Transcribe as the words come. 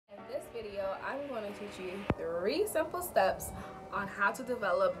I'm going to teach you 3 simple steps on how to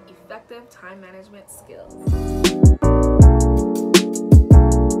develop effective time management skills.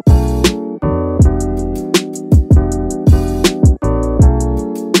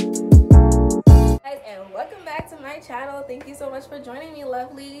 And welcome back to my channel. Thank you so much for joining me,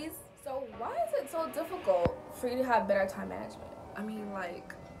 lovelies. So why is it so difficult for you to have better time management? I mean,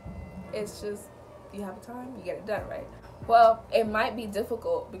 like, it's just, you have time, you get it done, right? Well, it might be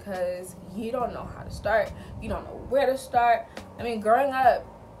difficult because you don't know how to start. You don't know where to start. I mean, growing up,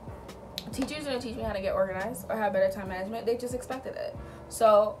 teachers didn't teach me how to get organized or have better time management. They just expected it.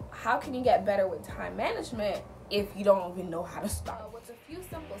 So how can you get better with time management if you don't even know how to start? With a few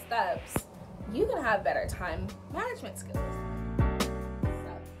simple steps, you can have better time management skills.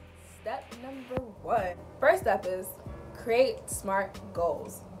 So, step number 1. First step is create SMART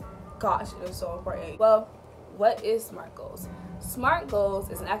goals. Gosh, it is so important. Well, what is SMART goals? SMART goals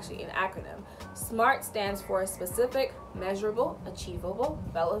is actually an acronym. SMART stands for specific, measurable, achievable,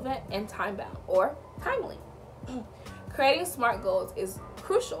 relevant, and time-bound, or timely. Creating SMART goals is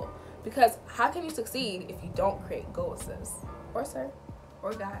crucial because how can you succeed if you don't create goals, sis? Or sir,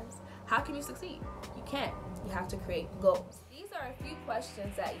 or guys? How can you succeed? You can't. You have to create goals. These are a few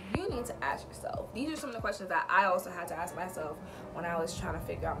questions that you need to ask yourself. These are some of the questions that I also had to ask myself when I was trying to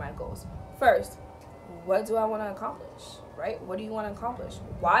figure out my goals. First, what do I want to accomplish, right? What do you want to accomplish?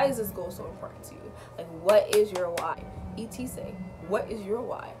 Why is this goal so important to you? Like, what is your why? ET what is your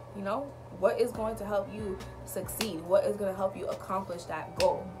why? You know, what is going to help you succeed? What is going to help you accomplish that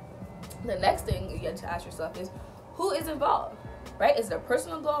goal? The next thing you get to ask yourself is, who is involved, right? Is it a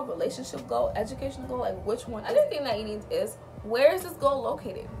personal goal, relationship goal, educational goal? Like, which one? Other thing that you need is, where is this goal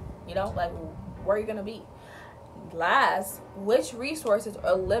located? You know, like, where are you going to be? Last, which resources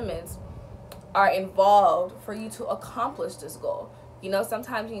or limits are involved for you to accomplish this goal? You know,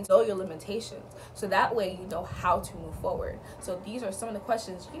 sometimes you need to know your limitations so that way you know how to move forward. So these are some of the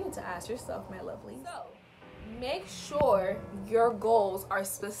questions you need to ask yourself, my lovely. So make sure your goals are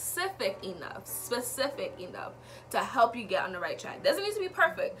specific enough to help you get on the right track. Doesn't need to be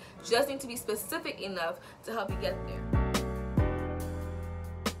perfect, just need to be specific enough to help you get there.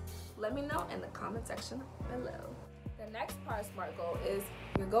 Let me know in the comment section below. The next part of SMART goal is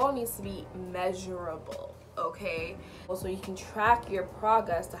your goal needs to be measurable, okay? So you can track your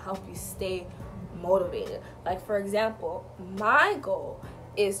progress to help you stay motivated. Like, for example, my goal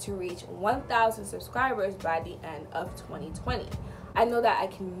is to reach 1,000 subscribers by the end of 2020. I know that I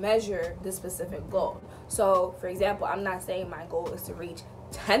can measure this specific goal. So, for example, I'm not saying my goal is to reach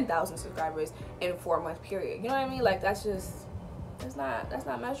 10,000 subscribers in a 4-month period. You know what I mean? Like, that's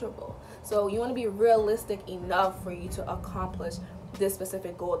not measurable. So you want to be realistic enough for you to accomplish this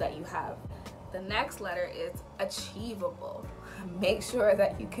specific goal that you have. The next letter is achievable. Make sure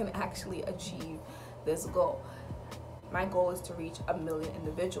that you can actually achieve this goal. My goal is to reach 1 million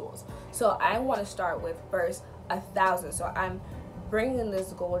individuals. So I want to start with first 1,000. So I'm bringing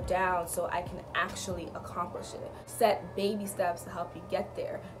this goal down so I can actually accomplish it. Set baby steps to help you get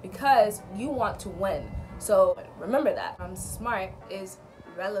there because you want to win. So remember that. SMART is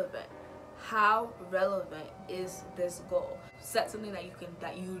relevant. How relevant is this goal? Set something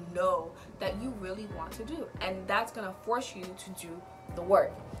that you know that you really want to do, and that's gonna force you to do the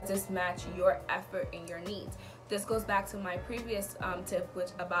work. Just match your effort and your needs. This goes back to my previous tip, which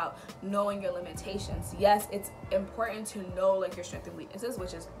about knowing your limitations. Yes, it's important to know like your strengths and weaknesses,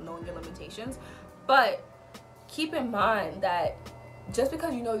 which is knowing your limitations, but keep in mind that just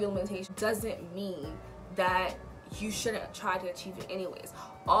because you know your limitations doesn't mean that you shouldn't try to achieve it anyways.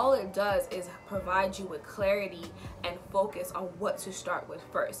 All it does is provide you with clarity and focus on what to start with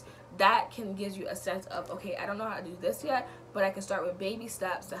first. That can give you a sense of, okay, I don't know how to do this yet, but I can start with baby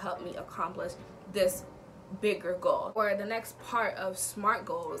steps to help me accomplish this bigger goal. Or the next part of SMART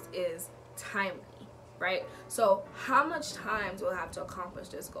goals is timely, right? So how much time do I have to accomplish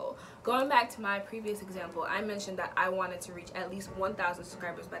this goal? Going back to my previous example, I mentioned that I wanted to reach at least 1,000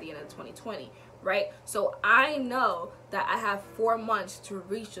 subscribers by the end of 2020, right? So I know that I have 4 months to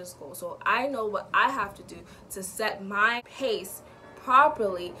reach this goal. So I know what I have to do to set my pace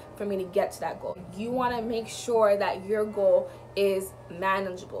properly for me to get to that goal. You want to make sure that your goal is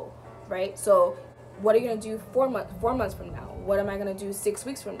manageable, right? So what are you gonna do 4 months from now? What am I gonna do 6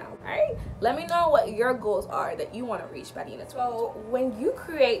 weeks from now? All right, let me know what your goals are that you want to reach by the end of 2020. So when you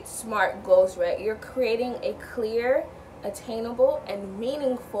create SMART goals, right, you're creating a clear, attainable, and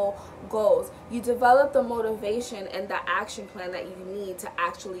meaningful goals. You develop the motivation and the action plan that you need to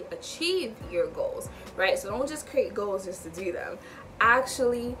actually achieve your goals, right? So don't just create goals just to do them.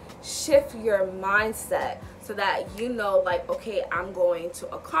 actually shift your mindset so that you know, like, okay, I'm going to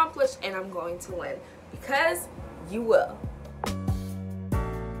accomplish and I'm going to win, because you will. Tip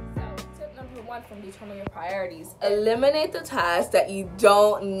number 1 from determining your priorities: eliminate the tasks that you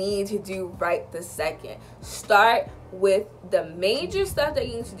don't need to do right this second. Start with the major stuff that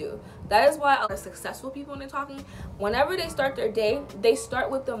you need to do. That is why our successful people, when they're talking, whenever they start their day, they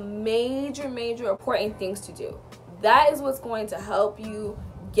start with the major important things to do. That is what's going to help you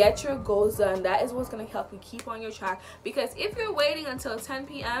get your goals done. That is what's going to help you keep on your track. Because if you're waiting until 10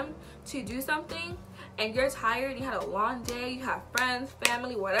 p.m. to do something and you're tired, you had a long day, you have friends,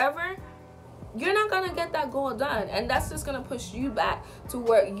 family, whatever, you're not going to get that goal done. And that's just going to push you back to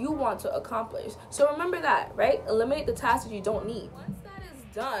where you want to accomplish. So remember that, right? Eliminate the tasks that you don't need. Once that is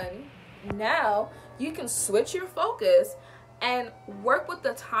done, now you can switch your focus and work with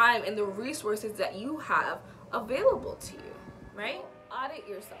the time and the resources that you have available to you, right? Audit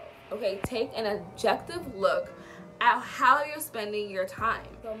yourself, okay? Take an objective look at how you're spending your time.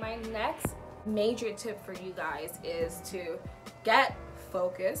 So my next major tip for you guys is to get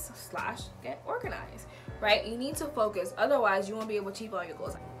focused / get organized, right? You need to focus, otherwise you won't be able to achieve all your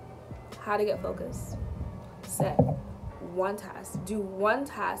goals. How to get focused? Set one task. Do one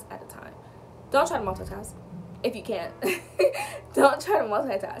task at a time. Don't try to multitask if you can't. Don't try to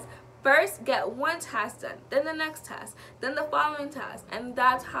multitask. First, get one task done, then the next task, then the following task, and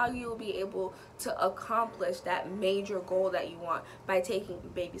that's how you'll be able to accomplish that major goal that you want, by taking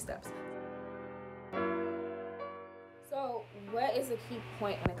baby steps. So what is the key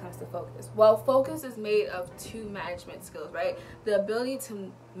point when it comes to focus? Well, focus is made of 2 management skills, right? The ability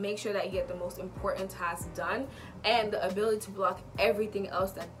to make sure that you get the most important tasks done, and the ability to block everything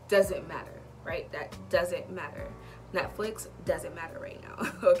else that doesn't matter, right? That doesn't matter. Netflix doesn't matter right now,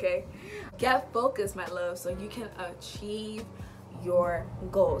 okay? Get focused, my love, so you can achieve your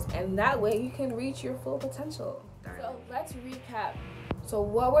goals, and that way you can reach your full potential. So let's recap. So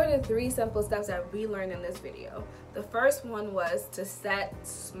what were the 3 simple steps that we learned in this video? The first one was to set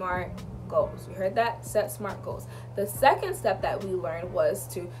SMART goals. You heard that? Set SMART goals. The second step that we learned was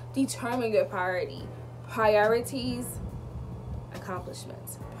to determine your priority. Priorities,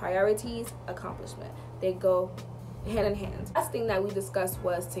 accomplishments. Priorities, accomplishment. They go hand in hand. Last thing that we discussed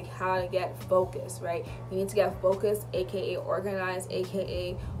was how to get focused, right? You need to get focused, aka organized,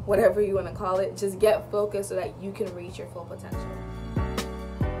 aka whatever you want to call it. Just get focused so that you can reach your full potential.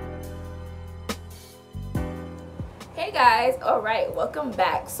 Hey guys, all right, welcome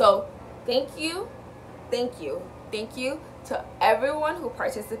back. So thank you to everyone who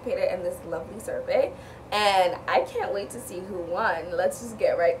participated in this lovely survey, and I can't wait to see who won. Let's just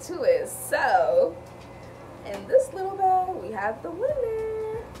get right to it. So in this little bag, we have the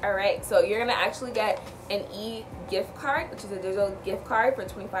winner. All right, so you're gonna actually get an gift card, which is a digital gift card for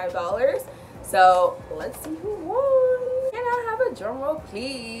 $25. So let's see who won. Can I have a drum roll,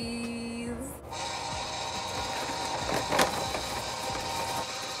 please?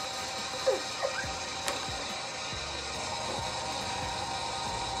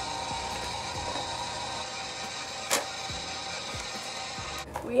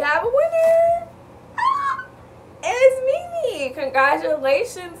 We have a winner. It's Mimi.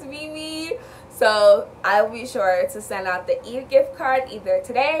 Congratulations, Mimi. So I will be sure to send out the gift card either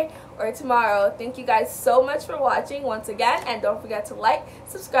today or tomorrow. Thank you guys so much for watching once again, and don't forget to like,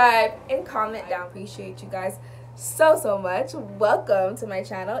 subscribe, and comment down. Appreciate you guys so much. Welcome to my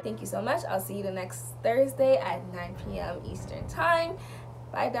channel. Thank you so much. I'll see you the next Thursday at 9 p.m. Eastern time.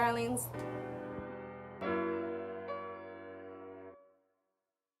 Bye, darlings.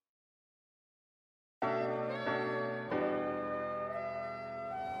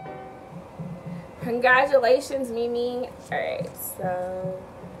 Congratulations, Mimi. All right, so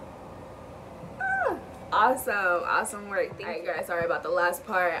awesome work. All right, guys, sorry about the last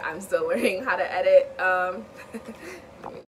part. I'm still learning how to edit.